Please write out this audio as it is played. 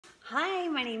Hi,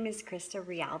 my name is Christa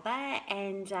Realba,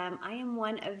 and I am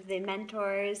one of the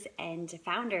mentors and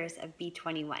founders of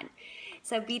B21.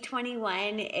 So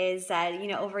B21 is,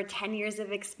 over 10 years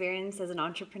of experience as an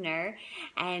entrepreneur,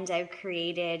 and I've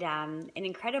created an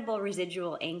incredible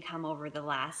residual income over the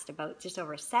last about just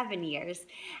over 7 years,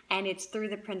 and it's through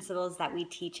the principles that we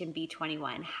teach in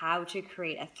B21, how to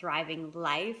create a thriving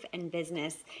life and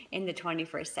business in the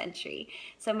 21st century.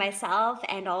 So myself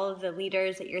and all of the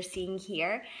leaders that you're seeing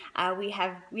here, we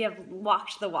have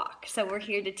walked the walk. So we're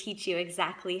here to teach you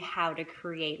exactly how to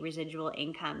create residual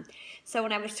income. So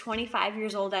when I was 25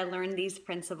 years old, I learned these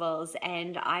principles,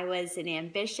 and I was an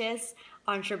ambitious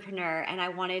entrepreneur, and I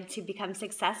wanted to become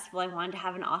successful. I wanted to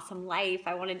have an awesome life.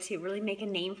 I wanted to really make a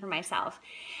name for myself.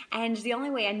 And the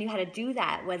only way I knew how to do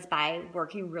that was by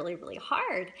working really, really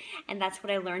hard. And that's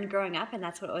what I learned growing up, and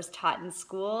that's what I was taught in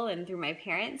school and through my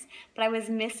parents. But I was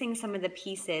missing some of the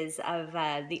pieces of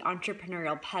the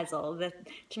entrepreneurial puzzle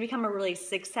to become a really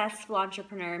successful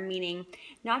entrepreneur, meaning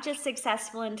not just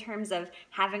successful in terms of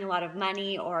having a lot of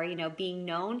money or being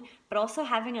known, but also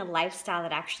having a lifestyle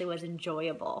that actually was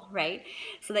enjoyable, right?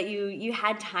 So that you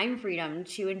had time freedom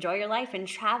to enjoy your life and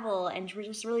travel and to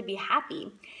just really be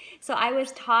happy. So I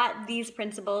was taught these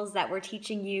principles that we're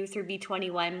teaching you through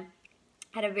B21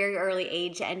 at a very early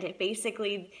age, and it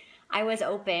basically I was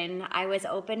open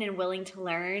and willing to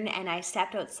learn, and I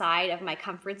stepped outside of my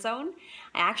comfort zone.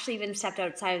 I actually even stepped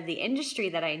outside of the industry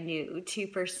that I knew to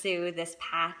pursue this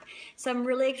path. So I'm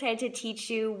really excited to teach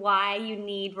you why you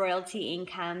need royalty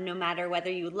income, no matter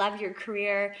whether you love your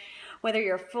career, whether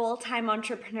you're a full-time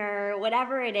entrepreneur,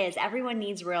 whatever it is, everyone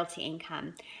needs royalty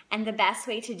income. And the best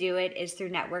way to do it is through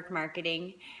network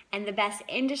marketing. And the best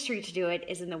industry to do it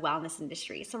is in the wellness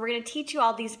industry. So we're gonna teach you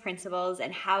all these principles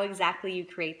and how exactly you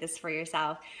create this for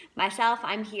yourself. Myself,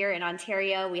 I'm here in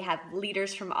Ontario. We have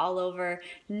leaders from all over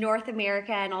North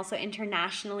America and also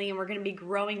internationally, and we're gonna be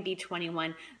growing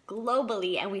B21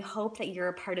 globally, and we hope that you're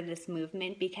a part of this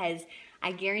movement, because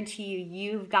I guarantee you,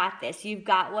 you've got this. You've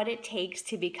got what it takes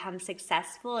to become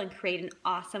successful and create an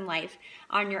awesome life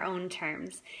on your own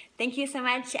terms. Thank you so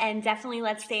much, and definitely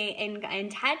let's stay in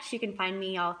touch. You can find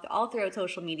me all throughout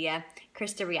social media,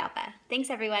 Christa Realba. Thanks,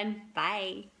 everyone.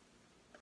 Bye.